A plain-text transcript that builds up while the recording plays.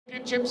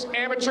Championship's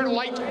amateur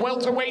light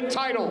welterweight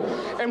title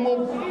and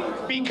will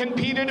be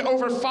competed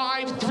over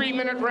 5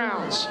 3-minute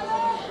rounds.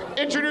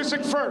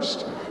 Introducing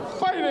first,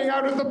 fighting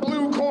out of the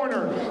blue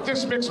corner,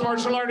 this mixed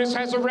martial artist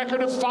has a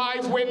record of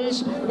 5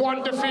 wins,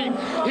 1 defeat.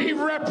 He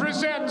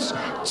represents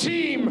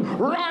Team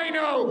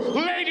Ryano.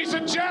 Ladies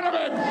and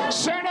gentlemen,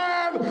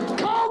 Senan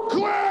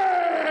Coakley!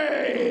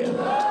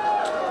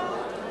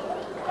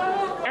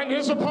 And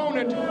his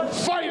opponent,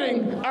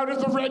 fighting out of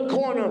the red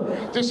corner.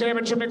 This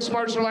amateur mixed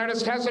martial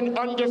artist has an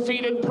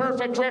undefeated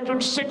perfect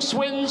record, 6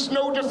 wins,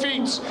 no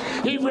defeats.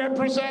 He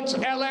represents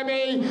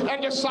LMA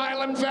and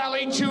Asylum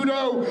Valley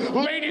Judo.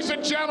 Ladies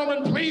and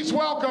gentlemen, please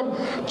welcome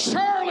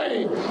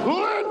Charlie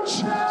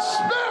Lynch-Spence.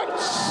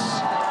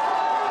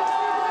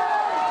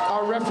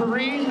 Our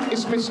referee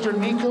is Mr.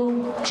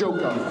 Nico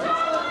Joko.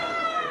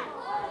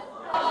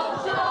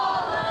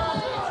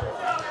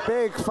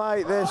 Big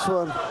fight, this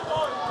one.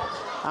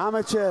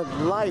 Amateur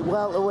light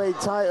welterweight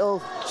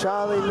title,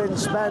 Charlie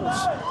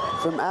Lynch-Spence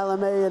from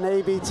LMA and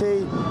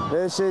ABT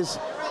versus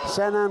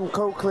Senan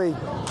Coakley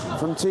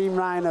from Team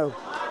Ryano.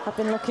 I've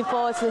been looking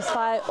forward to this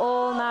fight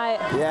all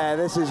night. Yeah,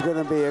 this is going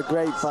to be a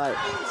great fight.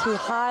 2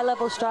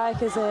 high-level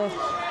strikers here.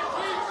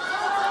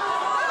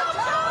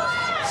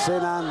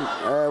 Senan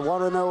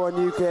 1-0 on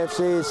UKFC,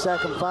 his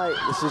second fight.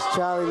 This is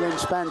Charlie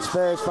Lynch-Spence's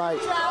first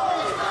fight.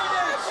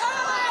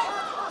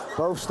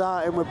 Both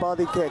starting with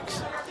body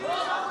kicks.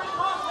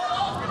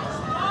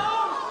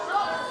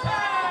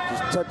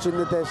 Touching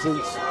the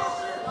distance.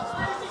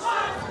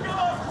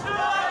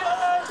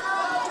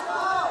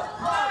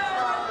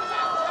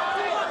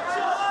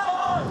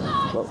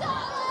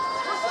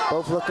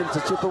 Both looking to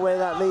chip away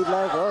that lead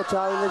leg. Oh,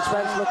 Charlie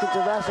Lynch-Spence looking to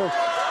wrestle.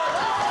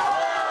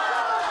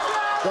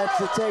 Gets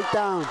the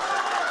takedown.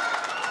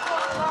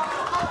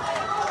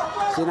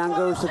 Senan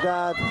goes to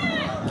guard.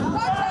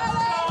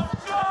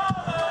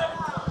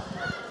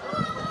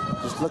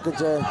 Just looking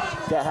to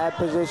get head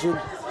position.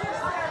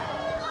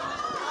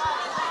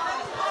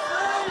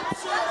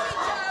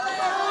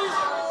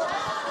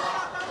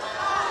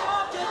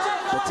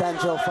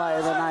 Potential fight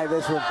of the night,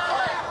 this one.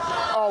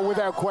 Oh,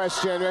 without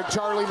question.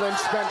 Charlie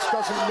Lynch-Spence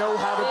doesn't know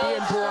how to be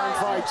in boring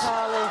fights.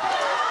 Charlie.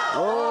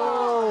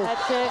 Oh! Head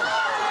kick.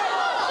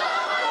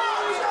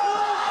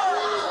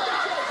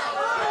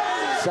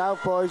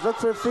 Southpaws. Look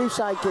for a few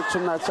side kicks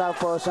from that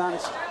southpaw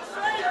stance.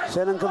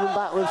 Senan coming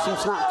back with some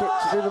snap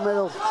kicks through the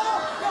middle.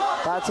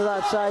 Back to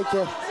that side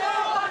kick.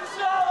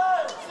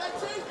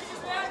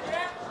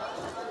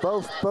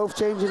 Both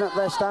changing up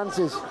their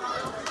stances.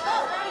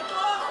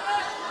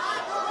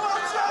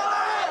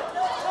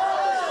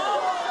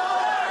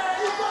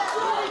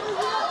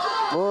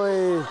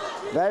 Boy,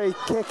 very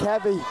kick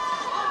heavy.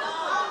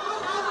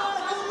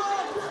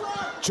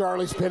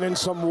 Charlie's been in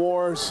some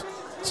wars,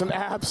 some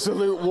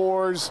absolute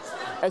wars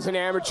as an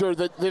amateur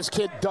that this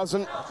kid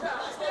doesn't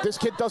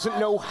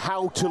know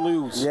how to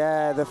lose.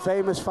 Yeah, the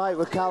famous fight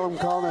with Callum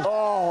Connor.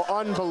 Oh,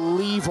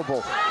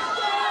 unbelievable.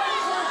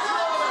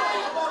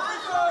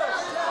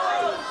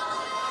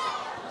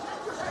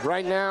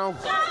 Right now,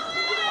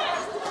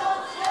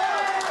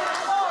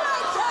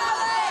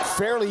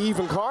 fairly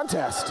even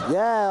contest.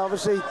 Yeah,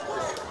 obviously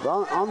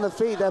on the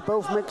feet, they're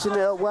both mixing it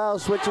up well,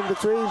 switching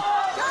between.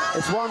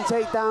 It's one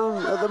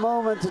takedown at the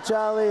moment to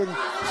Charlie, and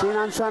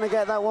Senan's trying to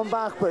get that one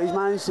back, but he's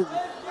managed to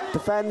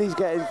defend. He's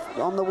getting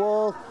on the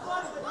wall,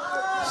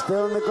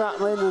 still in the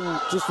grappling,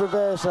 and just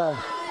reverse her.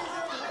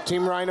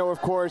 Team Ryano, of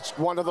course,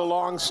 one of the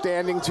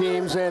long-standing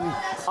teams in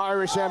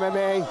Irish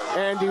MMA.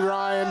 Andy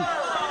Ryan,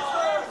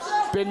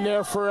 been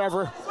there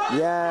forever.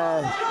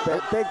 Yeah,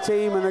 big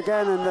team, and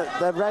again, and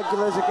the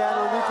regulars again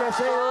on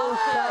UKFC. Oh,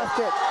 calf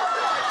kick.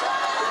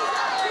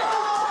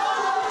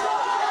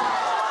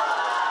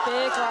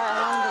 Big right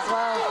hand as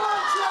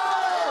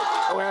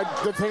well. Well,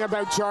 the thing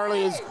about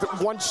Charlie is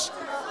that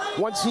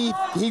once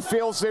he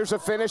feels there's a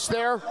finish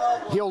there,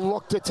 he'll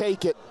look to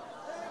take it.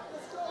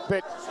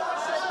 But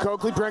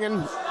Coakley bringing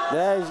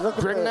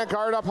that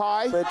guard up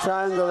high. Bit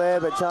triangle there,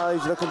 but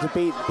Charlie's looking to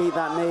beat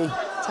that knee.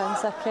 10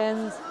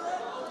 seconds.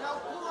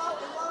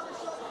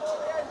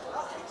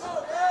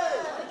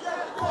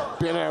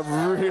 Been a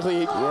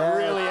really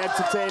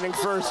entertaining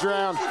first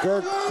round.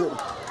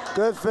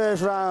 Good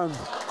first round.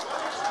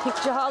 I think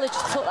Charlie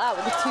just took that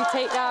with the 2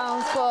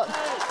 takedowns, but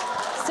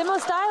similar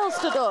style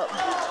stood up.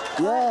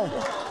 Yeah.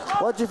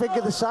 What do you think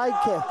of the side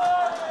kick?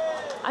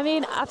 I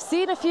mean, I've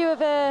seen a few of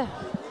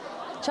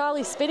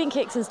Charlie's spinning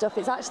kicks and stuff.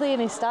 It's actually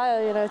in his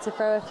style, you know, to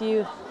throw a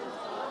few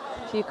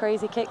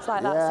crazy kicks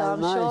like that. Yeah, so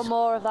I'm sure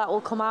more of that will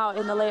come out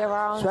in the later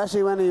rounds.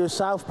 Especially when he was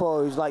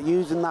southpaw, he was like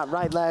using that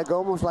right leg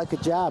almost like a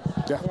jab.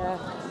 Yeah.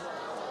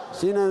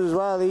 Senan as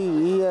well,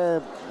 he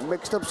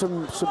mixed up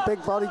some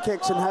big body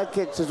kicks and head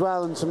kicks as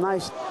well, and some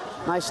nice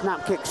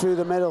snap kicks through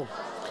the middle.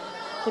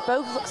 They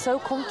both look so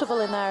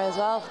comfortable in there as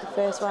well for the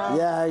first round.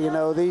 Yeah, you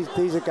know, these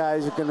are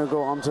guys who are going to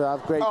go on to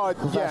have great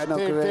professional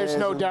careers. There's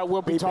no doubt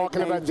we'll be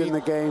talking about in the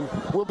game.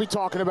 We'll be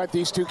talking about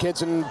these 2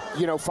 kids in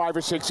 5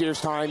 or 6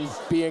 years' time,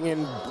 being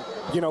in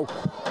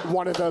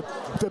one of the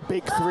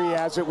big 3,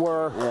 as it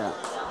were. Yeah.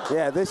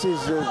 Yeah, this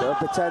is a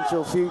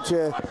potential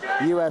future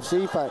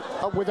UFC fight.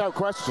 Without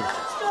question.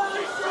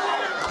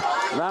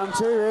 Round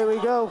 2, here we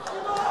go.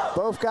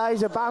 Both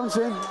guys are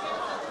bouncing.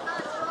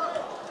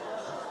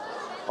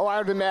 Oh, I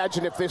would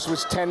imagine if this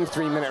was 10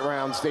 3-minute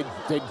rounds,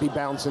 they'd be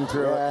bouncing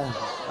through it.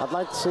 I'd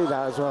like to see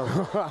that as well.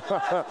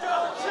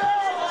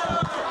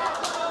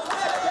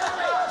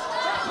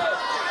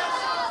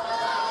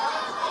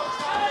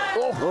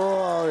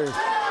 Oh.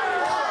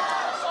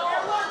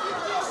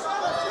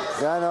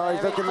 Yeah, no,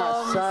 he's looking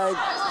at that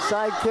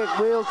side kick,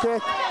 wheel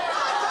kick.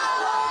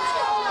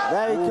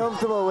 Very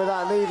comfortable with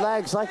that lead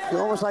leg. It's like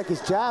almost like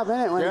his jab, isn't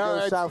it, when he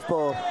goes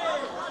southpaw?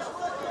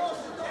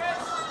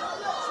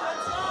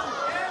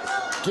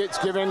 It's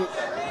giving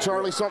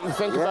Charlie something to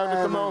think about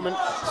at the moment.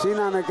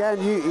 Senan again,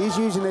 he's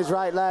using his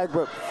right leg,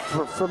 but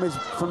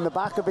from the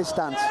back of his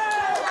stance.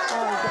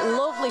 Oh,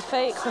 lovely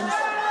fake from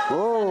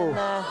Whoa.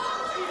 there.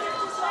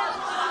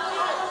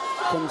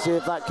 Couldn't see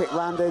if that kick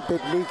landed.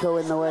 Big Nico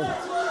in the way.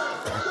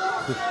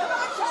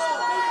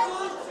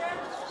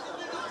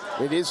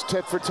 It is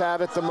tit for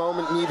tat at the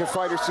moment. Neither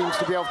fighter seems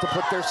to be able to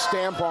put their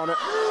stamp on it.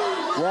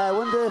 Yeah, I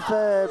wonder if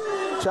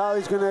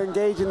Charlie's going to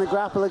engage in the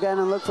grapple again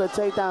and look for a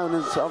takedown.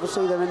 And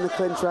obviously they're in the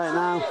clinch right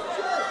now.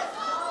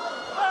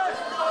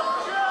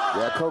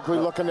 Yeah, Coakley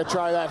looking to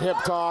try that hip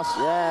toss.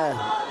 Yeah.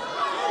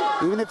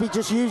 Even if he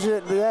just uses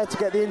it to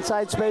get the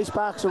inside space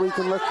back so he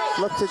can look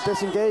to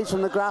disengage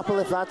from the grapple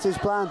if that's his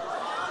plan.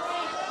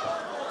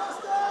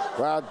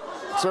 Well,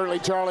 certainly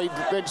Charlie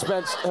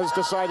Lynch-Spence has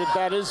decided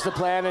that is the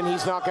plan, and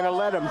he's not going to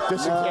let him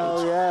disengage.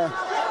 Oh, yeah.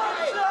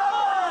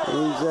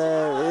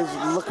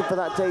 He's looking for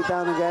that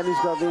takedown again. He's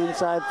got the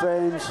inside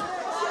frames.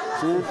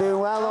 He's doing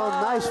well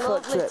on nice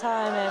foot trip.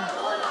 Timing.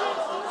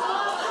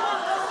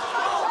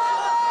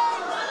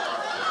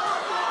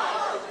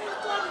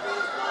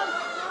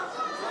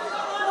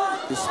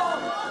 Just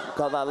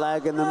got that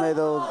leg in the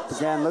middle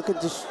again. Looking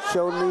to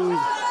show knees.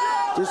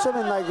 Just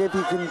something like if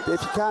you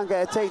can't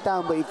get a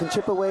takedown, but you can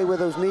chip away with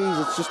those knees.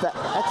 It's just that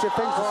extra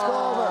thing to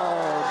score.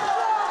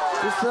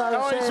 But just like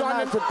I'm saying,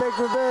 that's a big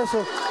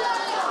reversal.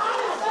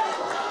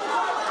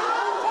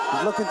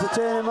 He's looking to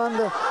turn him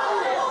under.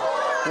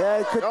 Yeah,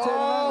 he could turn him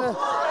under.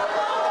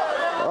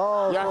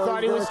 Oh, yeah, I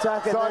thought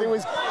he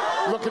was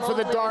looking for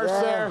the darts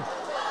there.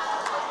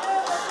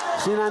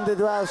 Senan did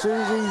well. As soon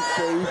as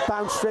he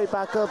bounced straight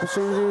back up, as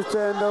soon as he was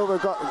turned over,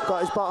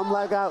 got his bottom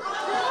leg out.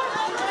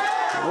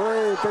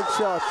 Really big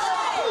shots.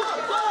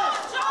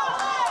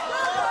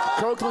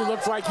 Coakley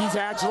looks like he's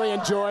actually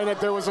enjoying it.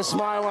 There was a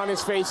smile on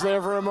his face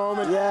there for a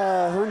moment.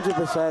 Yeah, 100%.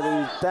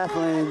 He's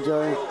definitely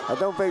enjoying it. I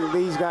don't think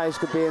these guys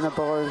could be in a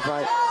boring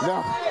fight.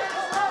 No.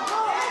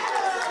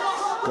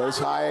 Goes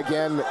high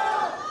again.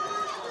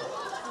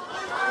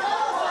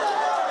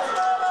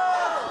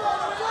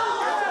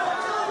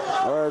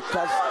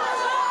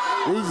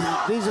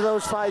 These are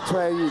those fights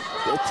where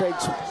it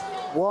takes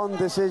one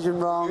decision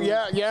wrong,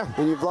 and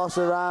you've lost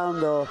a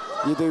round, or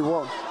you do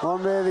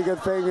one really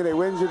good thing and it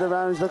wins you the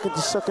round. He's looking to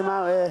suck him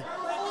out here.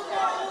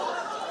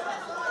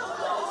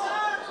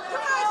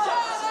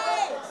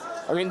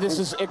 I mean, this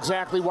is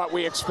exactly what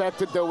we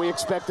expected, though. We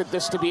expected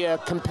this to be a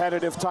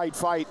competitive, tight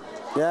fight.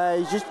 Yeah,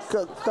 he's just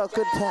got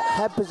good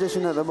head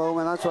position at the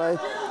moment, that's why.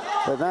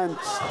 But then,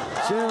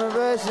 Senan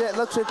reverses it,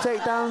 looks for a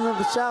takedown of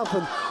himself,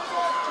 and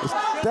he's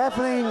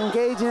definitely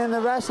engaging in the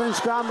wrestling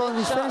scramble, and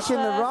he's finishing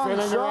the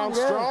round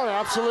strong.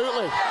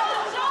 Absolutely.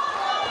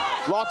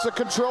 Lots of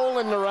control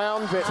in the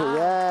round. But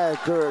yeah,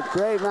 good,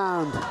 great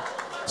round.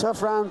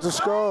 Tough round to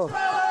score.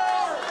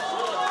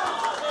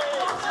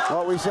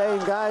 What we saying,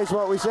 guys?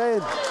 What we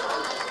saying?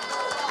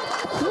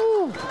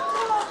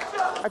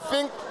 I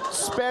think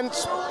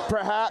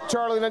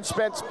Charlie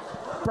Lynch-Spence,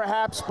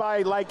 perhaps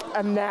by like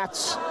a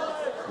gnat's.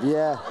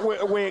 Yeah.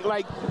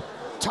 Like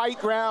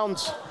tight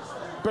rounds,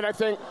 but I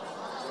think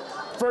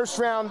first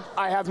round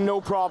I have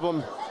no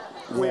problem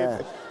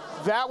with.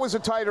 That was a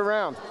tighter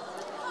round,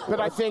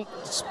 but I think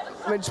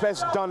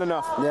Lynch-Spence done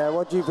enough. Yeah,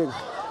 what do you think?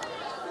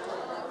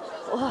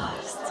 Oh,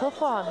 it's a tough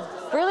one.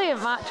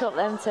 Brilliant matchup,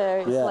 them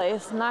two.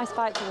 It's a nice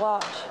fight to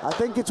watch. I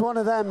think it's one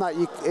of them that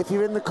if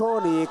you're in the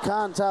corner, you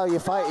can't tell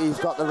your fighter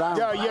you've got the round.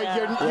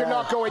 You're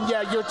not going,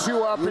 you're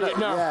two up.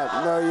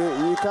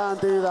 No, you can't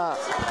do that.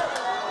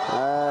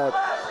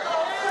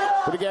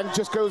 But again,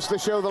 just goes to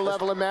show the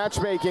level of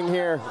matchmaking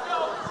here.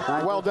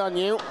 Well done,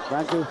 you.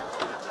 Thank you.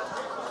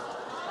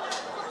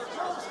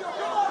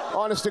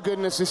 Honest to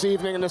goodness, this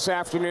evening and this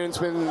afternoon's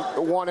been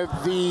one of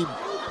the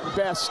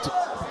best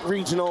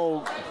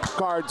regional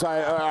cards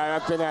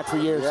I've been at for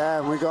years.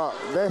 Yeah, we got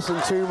this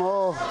and two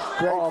more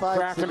great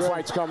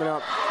fights coming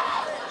up.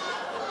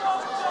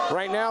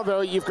 Right now,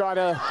 though, you've got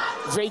a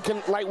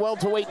vacant light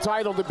welterweight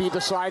title to be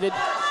decided,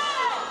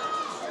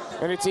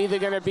 and it's either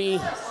going to be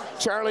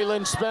Charlie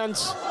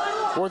Lynch-Spence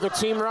or the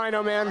Team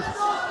Ryano man,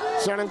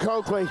 Senan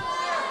Coakley.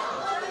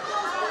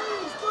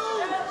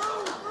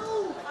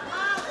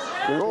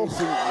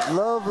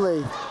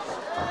 Lovely.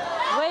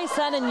 The way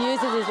Senan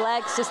uses his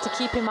legs just to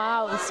keep him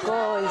out and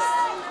score is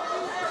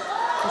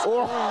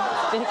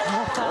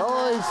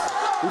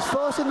he's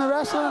forcing the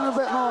wrestling a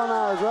bit more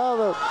now as well,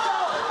 though.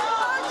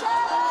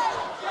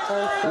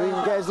 He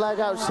can get his leg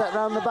out, step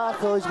around the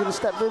back, or he's going to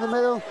step through the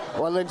middle.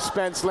 Well,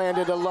 Lynch-Spence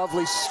landed a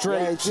lovely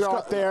straight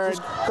shot there. He's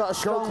got a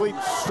strong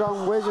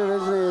wizard,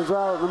 isn't he, as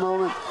well at the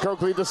moment.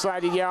 Coakley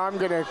decided, yeah, I'm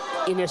going to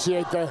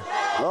initiate the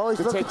Oh, he's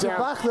looking to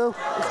back, though.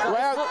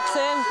 Well,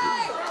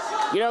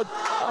 you know,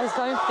 he's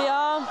going for the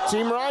arm.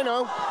 Team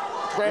Ryano,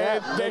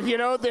 you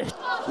know, they're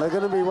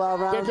going to be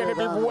well-rounded. They're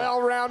going to be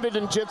well-rounded,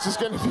 and Jits is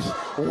going to be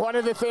one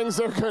of the things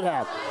they're good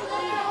at.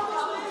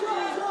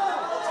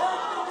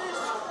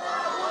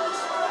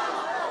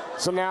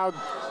 So now,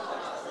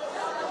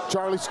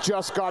 Charlie's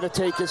just got to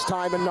take his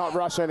time and not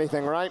rush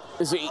anything, right?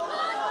 Is he?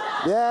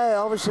 Yeah,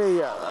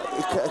 obviously,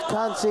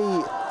 can't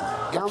see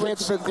how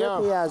much of a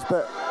grip he has,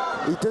 but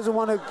he doesn't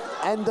want to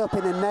end up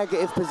in a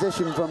negative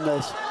position from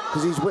this,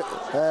 because he's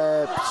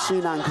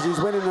Senan, because he's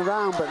winning the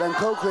round. But then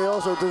Coakley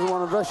also doesn't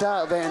want to rush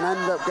out of it and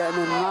end up getting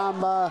in an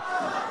armbar.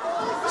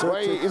 So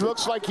it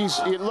looks like he's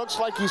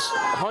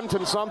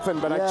hunting something,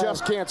 but yeah. I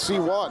just can't see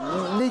what.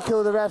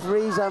 Nico, the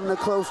referee's having a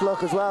close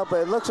look as well,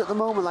 but it looks at the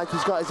moment like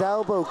he's got his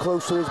elbow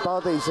close to his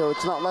body, so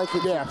it's not like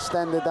it's an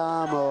extended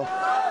arm, or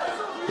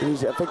I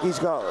think he's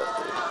got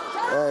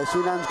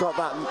Senan's got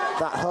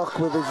that hook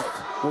with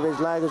his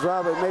leg as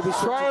well, but maybe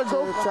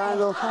triangle. To the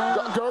triangle.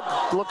 Go,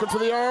 looking for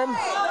the arm.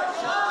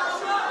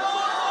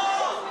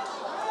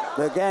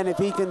 But again, if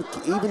he can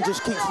even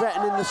just keep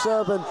threatening the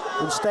sub and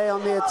stay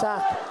on the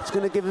attack, it's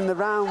going to give him the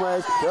round.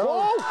 Whereas,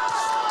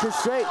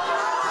 just straight.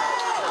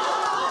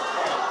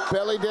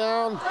 Belly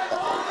down.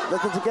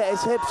 Looking to get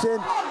his hips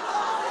in.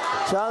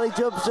 Charlie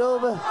jumps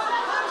over.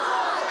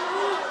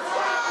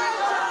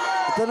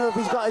 I don't know if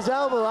he's got his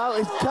elbow out.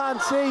 He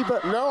can't see,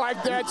 but no,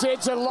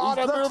 it's a lot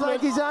of movement. Looks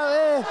like he's out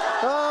here.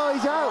 Oh,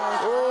 he's out.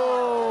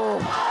 Oh.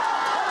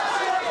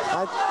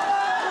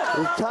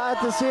 It's hard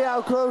to see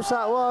how close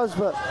that was,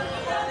 but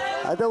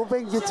I don't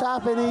think you're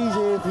tapping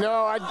easy.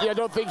 No, I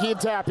don't think he'd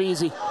tap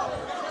easy.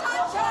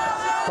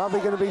 Probably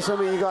going to be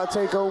something you got to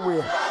take home with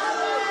you.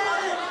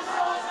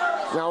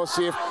 Now we'll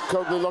see if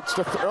Coakley looks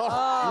to.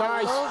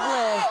 Nice.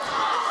 Lovely.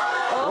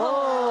 There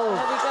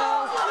we go.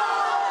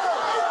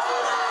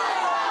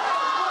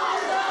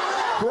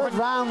 Good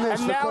round this.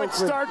 And now Coakley. It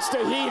starts to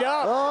heat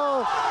up.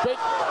 But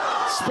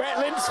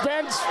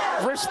Lynch-Spence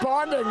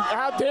responding.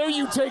 How dare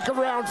you take a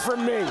round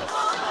from me?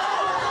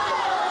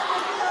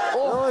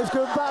 He's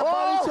going back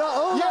body shot.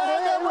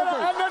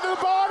 And then the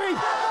body.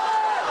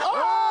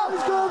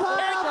 He's going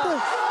back after.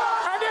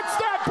 And it's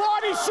that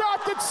body shot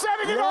that's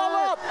setting it all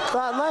up.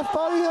 That left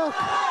body hook.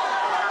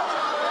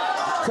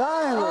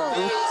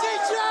 Easy,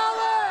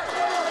 Charlie.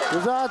 It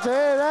was hard to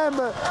hear them,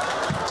 but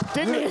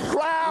didn't he?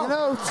 Wow. You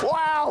know,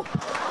 wow.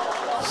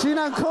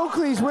 Senan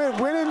Coakley's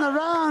winning the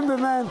round,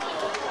 and then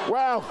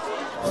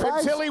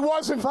until he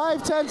wasn't.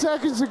 5-10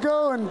 seconds to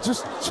go, and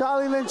just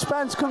Charlie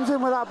Lynch-Spence comes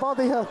in with that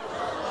body hook.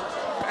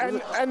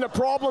 And the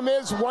problem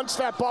is, once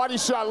that body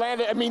shot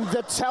landed, I mean,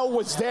 the tell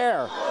was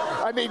there.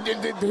 I mean,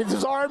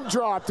 his arm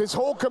dropped, his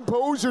whole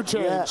composure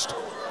changed.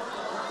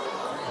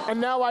 Yeah. And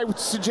now I would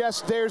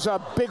suggest there's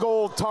a big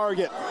old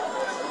target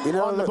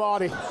on the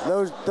body.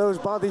 Those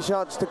body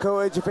shots,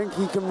 Dakota, do you think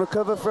he can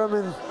recover from?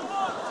 And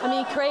I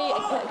mean,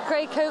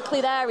 Craig Coakley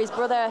there, his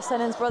brother,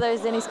 Senan's brother,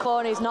 is in his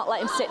corner. He's not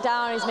let him sit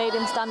down. He's made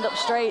him stand up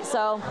straight,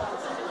 so.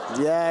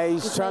 Yeah,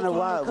 he's trying to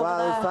wow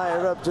his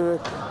fighter up to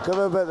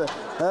recover, but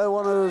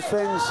one of those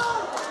things,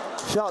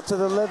 shot to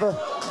the liver.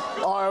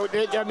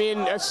 I mean,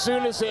 as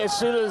soon as they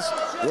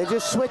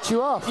just switch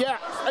you off. Yeah,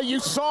 you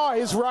saw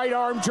his right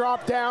arm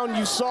drop down.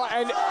 You saw,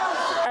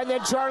 and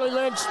then Charlie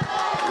Lynch.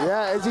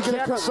 Yeah, is he going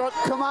to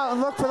come out and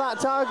look for that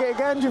target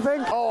again? Do you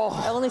think? It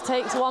only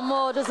takes one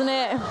more, doesn't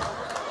it?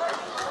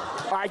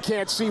 I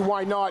can't see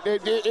why not.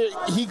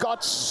 He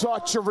got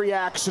such a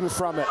reaction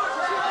from it.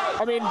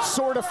 I mean,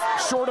 short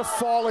of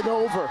falling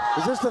over.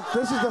 This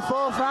is the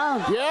fourth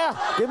round? Yeah.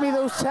 Give me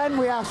those 10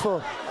 we asked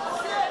for.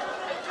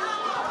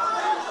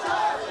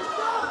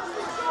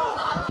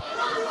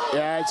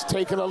 Yeah, it's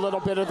taken a little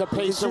bit of the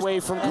pace away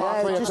from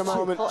Coakley at the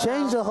moment.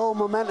 Changed the whole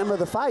momentum of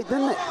the fight,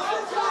 didn't it?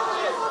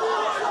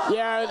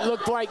 Yeah, it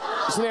looked like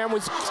Senan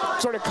was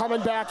sort of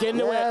coming back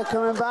into it. Yeah,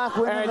 coming back,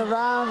 winning the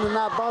round, and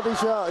that body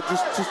shot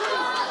just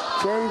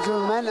changed the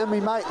momentum. He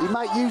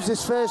might use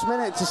this first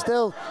minute to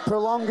still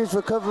prolong his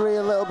recovery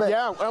a little bit.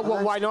 Yeah,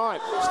 well, why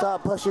not?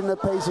 Start pushing the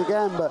pace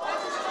again, but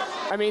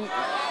I mean, he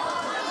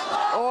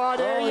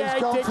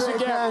digs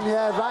again.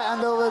 Yeah, right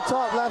hand over the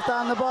top, left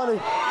hand the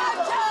body.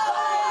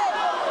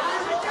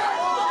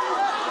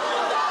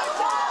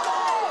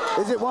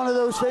 Is it one of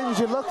those things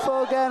you look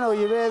for again, or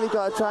you really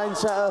got to try and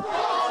set up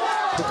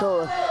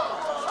Dakota?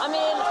 I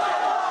mean,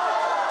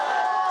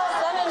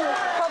 Senan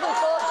probably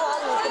thought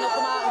Charlie was going to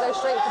come out and go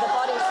straight for the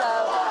body, so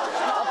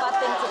it's not a bad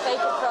thing to fake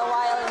it for a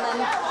while and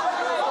then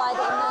slide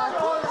it in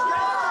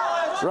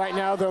there. Right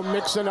now, they're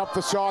mixing up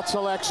the shot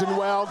selection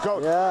well.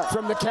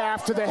 From the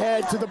calf to the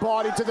head to the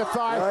body to the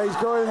thigh. He's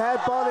going head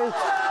body,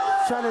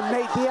 trying to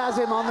Nate Diaz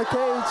him on the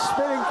cage,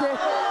 spinning kick.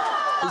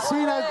 You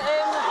see that?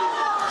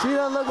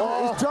 Look,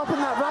 he's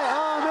dropping that right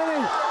arm, isn't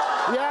he?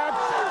 Yeah.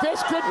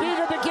 This could be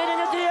the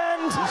beginning of the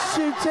end. He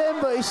shoots in,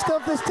 but he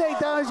stuffed this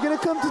takedown. He's going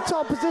to come to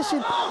top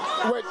position.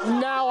 But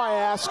now I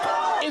ask,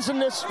 isn't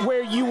this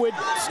where you would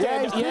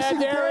stand? Yeah,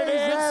 there it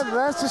is.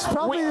 That's just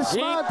probably the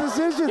smart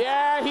decision.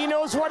 Yeah, he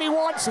knows what he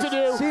wants to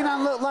do.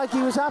 Senan looked like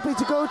he was happy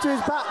to go to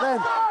his back then.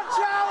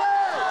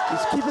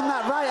 He's keeping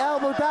that right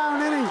elbow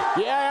down, isn't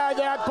he? Yeah,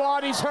 that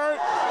body's hurt.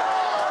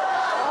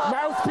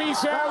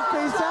 Mouthpiece out.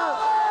 Mouthpiece out.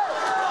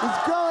 He's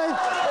going.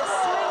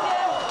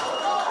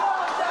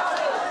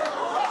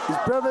 His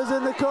brother's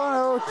in the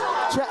corner.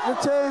 Check the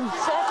turn.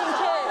 Checking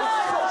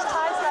kicks. Such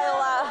tight style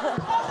that.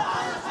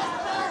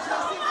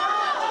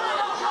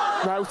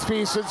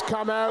 Mouthpiece has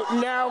come out.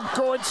 Now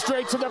going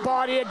straight to the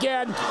body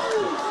again.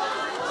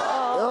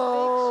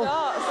 Oh, big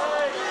shots.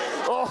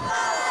 Oh.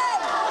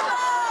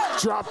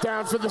 Drop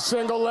down for the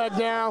single leg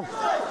now.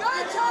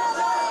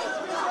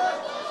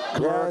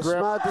 Yeah,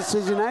 smart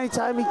decision.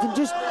 Anytime he can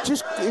just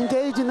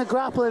engage in the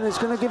grappling, it's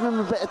going to give him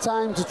a bit of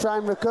time to try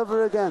and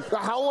recover again.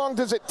 How long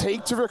does it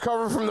take to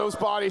recover from those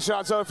body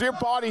shots? So if your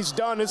body's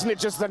done, isn't it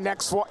just the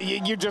next one?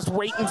 You're just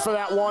waiting for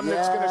that one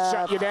that's going to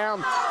shut you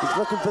down. He's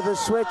looking for the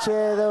switch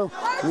here, though.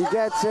 He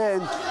gets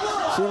it, and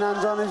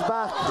Senan's on his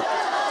back.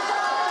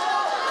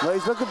 Well,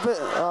 he's looking for.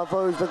 Oh, I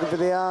thought he was looking for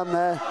the arm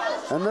there.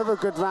 Another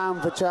good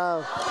round for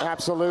Charles.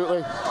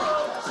 Absolutely.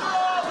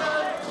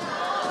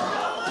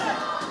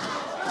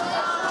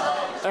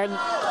 And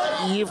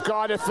you've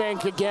got to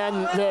think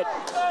again that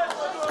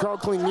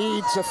Coakley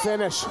needs a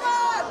finish.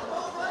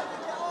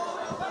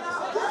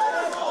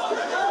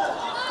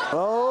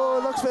 Oh,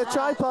 looks for a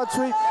tripod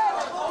sweep.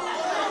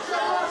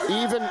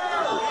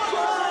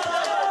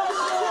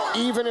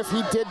 Even if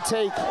he did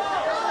take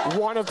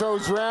one of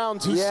those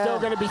rounds, he's still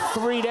going to be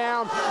 3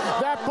 down.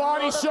 That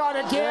body shot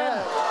again.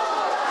 Yeah.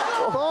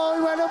 Oh,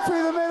 he went up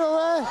through the middle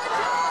there.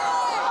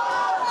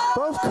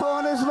 Both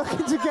corners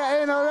looking to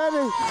get in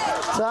already.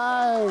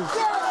 Time.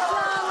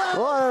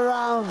 What a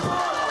round.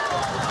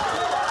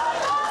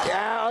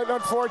 Yeah,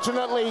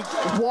 unfortunately,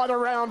 what a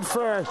round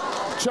for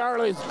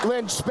Charlie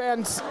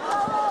Lynch-Spence.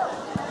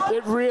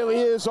 It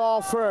really is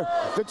all for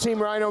the Team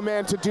Ryano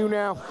man to do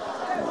now.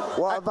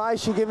 What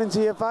advice you giving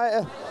to your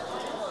fighter?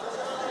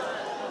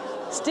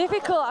 It's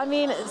difficult. I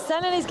mean,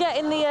 Senan is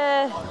getting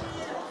the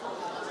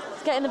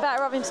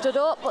better of him stood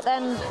up, but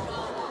then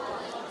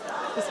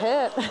he's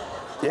hurt.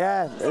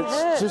 Yeah,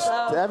 it's just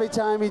every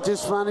time he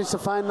just managed to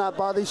find that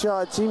body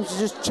shot, it seems to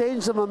just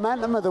change the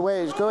momentum of the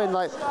way it's going.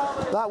 Like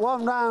that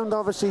one round,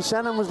 obviously,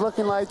 Senan was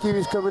looking like he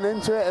was coming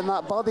into it, and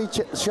that body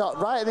shot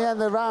right at the end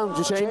of the round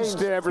just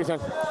changed everything.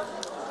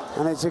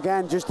 And it's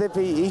again, just if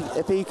he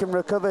can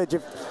recover, do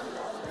you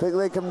think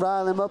they can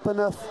rile him up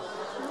enough?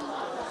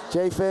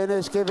 Jay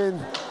Furness giving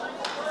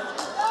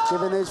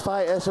his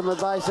fighter some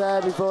advice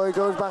there before he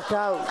goes back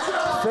out.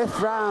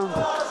 5th round.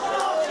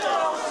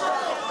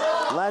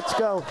 Let's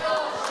go.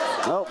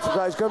 Oh,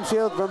 forgot his gum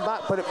shield, run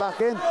back, put it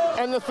back in.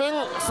 And the thing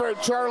for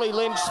Charlie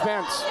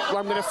Lynch-Spence,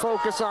 I'm going to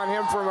focus on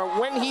him for a moment.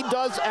 When he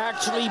does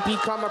actually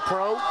become a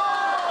pro,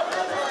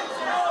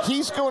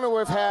 he's going to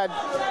have had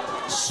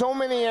so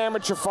many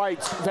amateur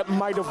fights that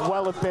might have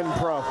been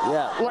pro.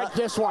 Yeah. Like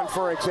this one,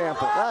 for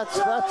example. That's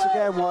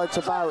again what it's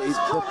about.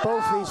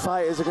 Both these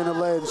fighters are going to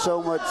learn so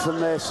much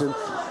from this, and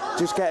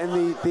just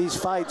getting these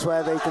fights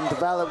where they can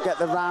develop, get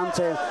the round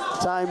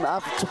time,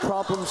 have to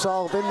problem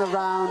solve in the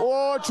round.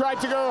 Oh, tried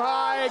to go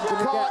high.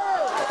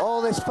 Get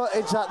all this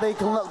footage that they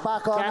can look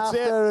back on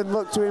after and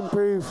look to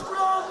improve.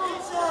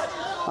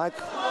 Like,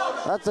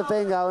 that's the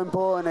thing, how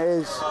important it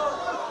is.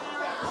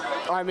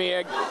 I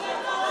mean,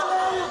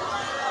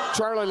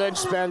 Charlie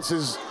Lynch-Spence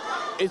is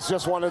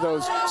just one of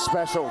those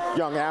special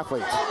young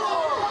athletes.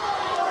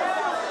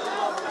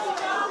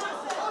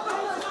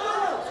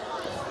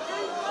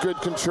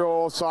 Good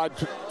control, side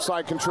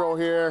control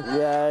here.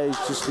 Yeah, he's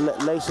just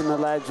lacing the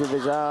legs with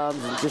his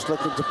arms and just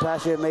looking to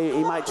pressure him.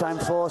 He might try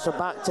and force a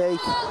back take,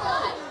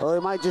 or he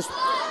might just,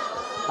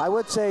 I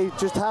would say,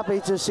 just happy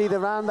to see the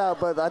round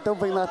out, but I don't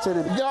think that's in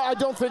him. No, I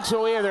don't think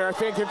so either. I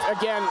think,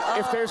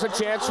 if there's a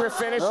chance for a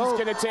finish, he's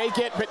going to take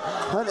it, but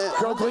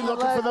Coakley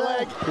looking for the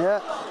leg.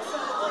 Yeah.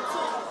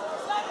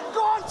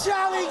 Go on,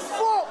 Charlie,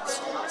 foot!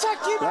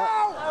 Take him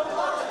out!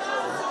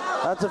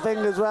 That's the thing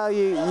as well,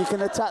 you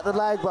can attack the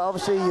leg, but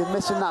obviously you're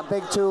missing that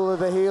big tool of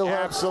the heel.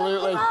 Yeah,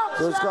 absolutely.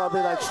 So it's got to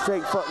be like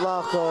straight foot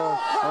lock or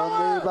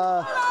knee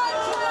bar.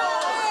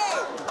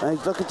 And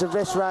he's looking to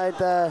wrist ride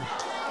there.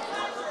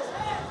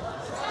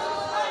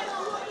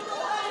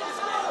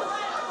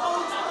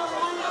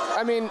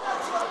 I mean,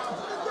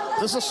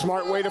 this is a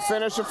smart way to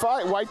finish a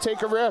fight. Why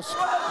take a risk?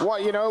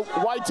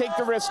 Why take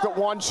the risk at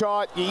one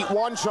shot? You eat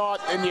one shot,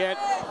 and yet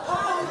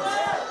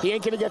he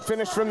ain't going to get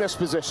finished from this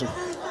position.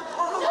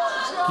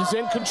 He's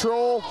in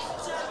control.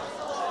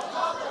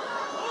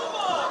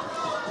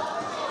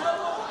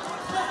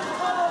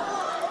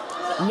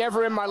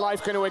 Never in my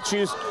life going to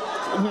accuse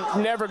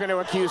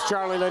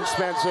Charlie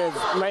Lynch-Spence of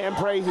laying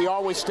prey. He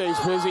always stays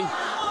busy.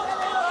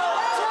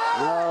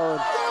 No,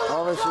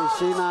 obviously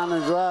Senan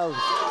as well.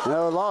 A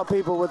lot of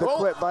people would have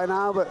quit by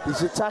now, but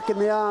he's attacking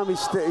the arm.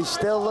 He's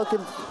still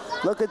looking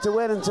looking to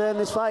win and turn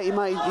this fight. He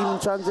might even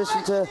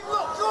transition to...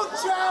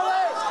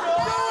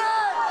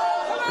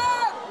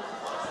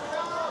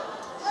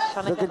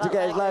 Looking to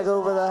get his leg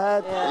over the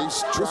head. Yeah.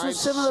 This was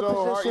similar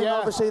so position, hard,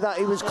 obviously, that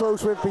he was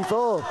close with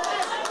before.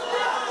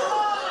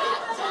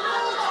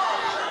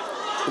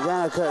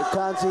 Again, I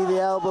can't see the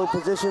elbow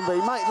position, but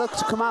he might look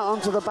to come out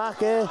onto the back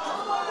here.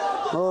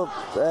 Or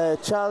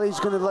Charlie's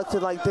going to look to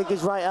like dig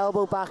his right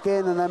elbow back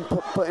in and then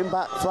put him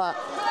back flat.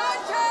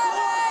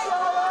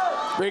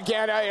 But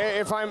again,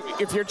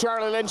 if you're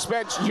Charlie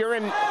Lynch-Spence, you're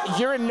in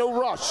no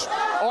rush.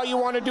 All you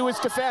want to do is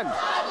defend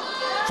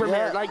from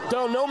here. Like,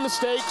 no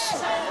mistakes,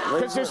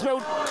 because there's no...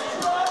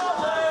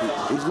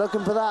 He's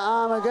looking for that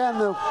arm again,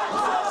 though.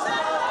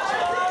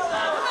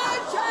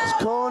 His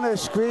corner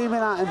screaming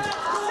at him.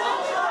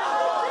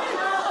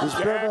 His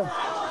brother.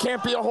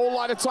 Can't be a whole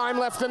lot of time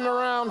left in the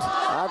round.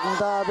 Adam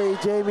Darby,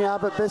 Jamie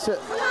Abbott-Bissett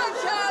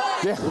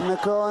in the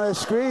corner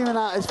screaming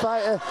at his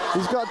fighter.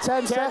 He's got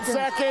 10 seconds.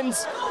 10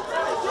 seconds.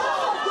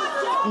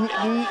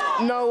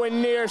 Nowhere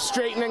near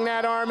straightening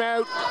that arm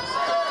out.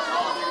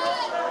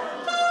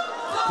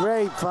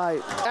 Great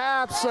fight.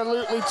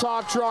 Absolutely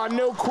top draw.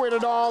 No quit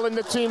at all in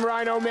the Team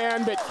Ryano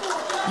man, but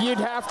you'd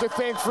have to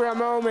think for a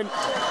moment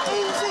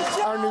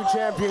our new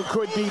champion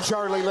could be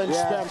Charlie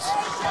Lynch-Spence.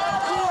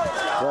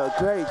 Well,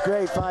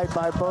 great fight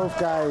by both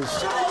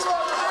guys.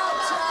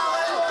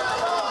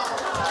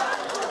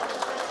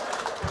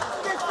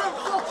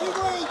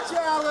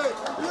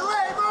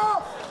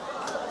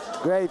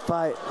 Great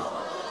fight.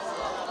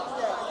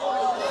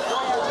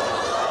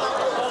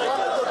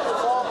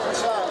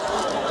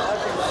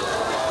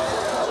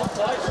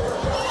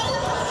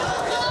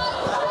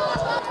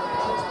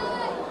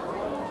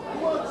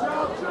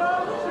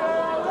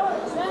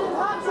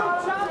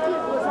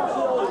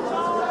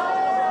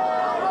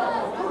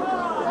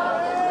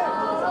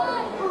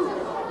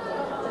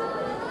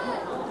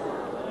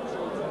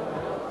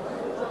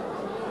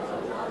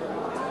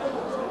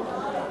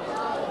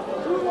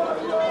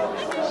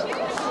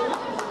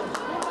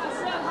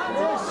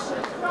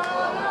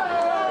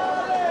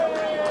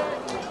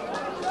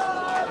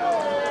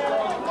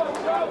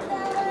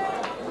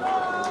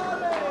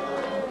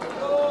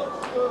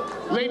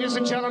 Ladies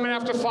and gentlemen,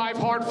 after 5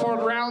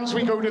 hard-fought rounds,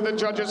 we go to the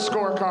judges'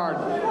 scorecard.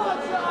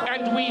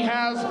 And we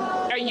have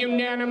a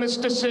unanimous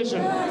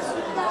decision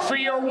for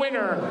your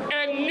winner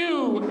and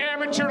new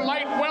amateur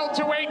light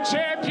welterweight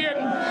champion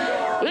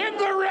in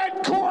the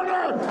red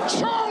corner,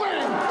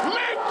 Charlie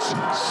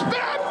Lynch-Spence!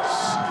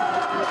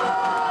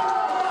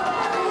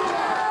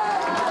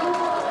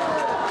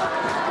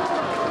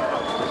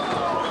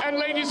 And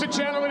ladies and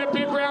gentlemen, a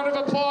big round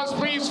of applause,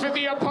 please, for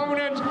the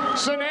opponent,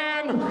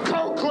 Senan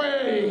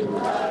Coakley.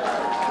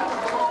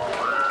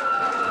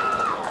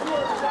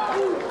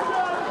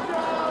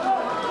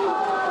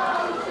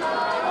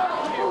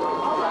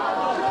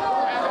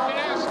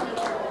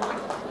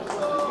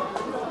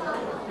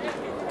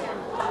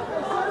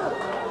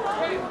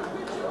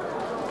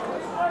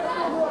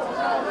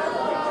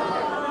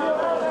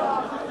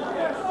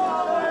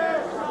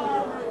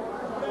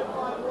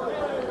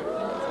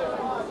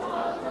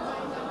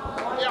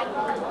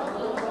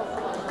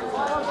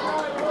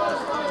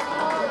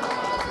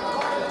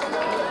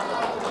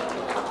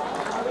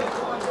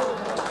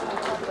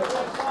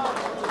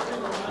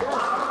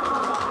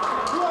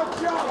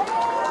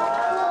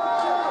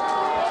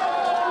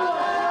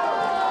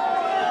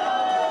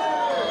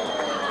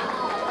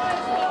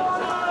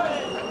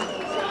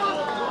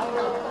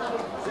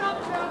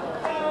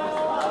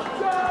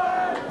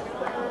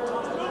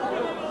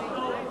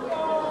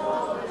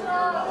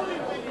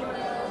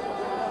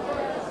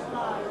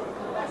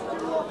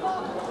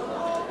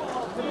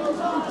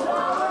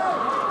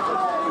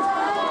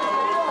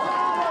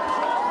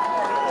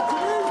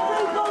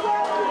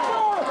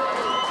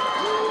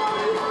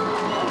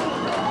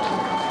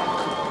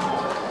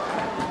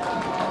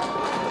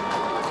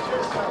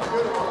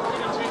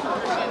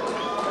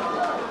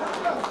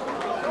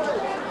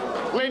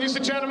 Ladies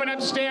and gentlemen,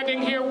 I'm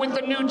standing here with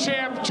the new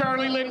champ,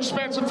 Charlie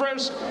Lynch-Spence.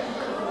 First,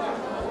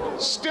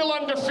 still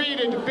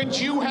undefeated,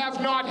 but you have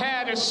not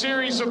had a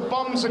series of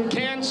bums and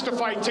cans to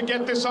fight to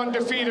get this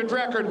undefeated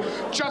record.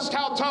 Just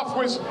how tough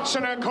was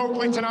Senan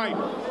Coakley tonight?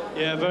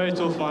 Yeah, very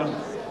tough, man.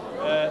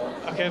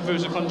 I came through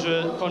some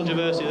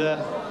controversy there.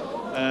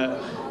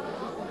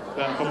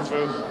 That come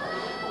through.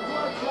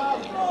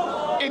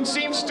 It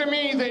seems to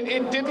me that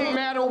it didn't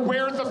matter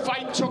where the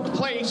fight took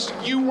place,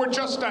 you were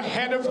just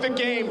ahead of the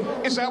game.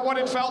 Is that what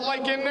it felt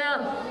like in there?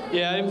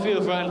 Yeah, I didn't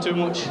feel threatened too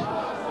much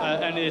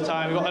at any of the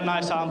time. We got a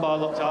nice handbar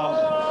locked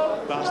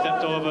out, but I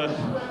stepped over.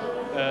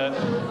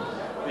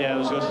 Yeah, it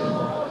was good.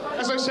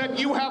 As I said,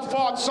 you have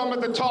fought some of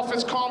the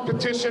toughest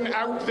competition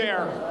out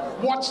there.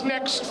 What's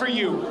next for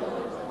you?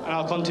 And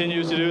I'll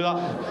continue to do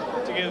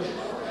that, to give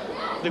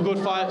the good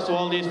fights to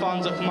all these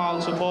fans that come out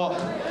and support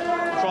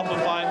proper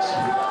fights.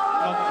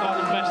 Not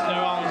just messing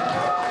around.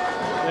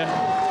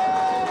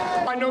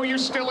 Yeah. I know you're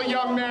still a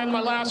young man. My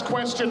last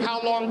question,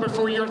 how long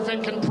before you're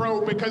thinking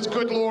pro? Because,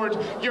 good Lord,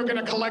 you're going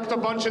to collect a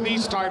bunch of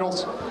these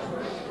titles.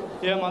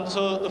 Yeah, man,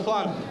 so the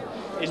plan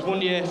is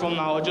 1 year from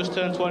now. I just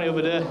turned 20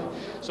 over there,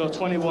 so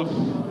 21.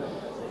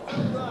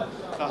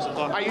 That's the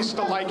plan. I used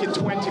to like it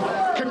 20.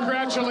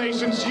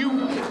 Congratulations.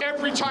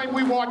 Every time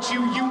we watch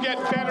you, you get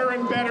better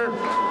and better.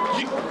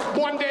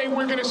 One day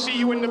we're going to see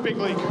you in the big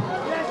league.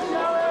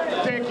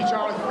 Thank you,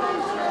 Charlie.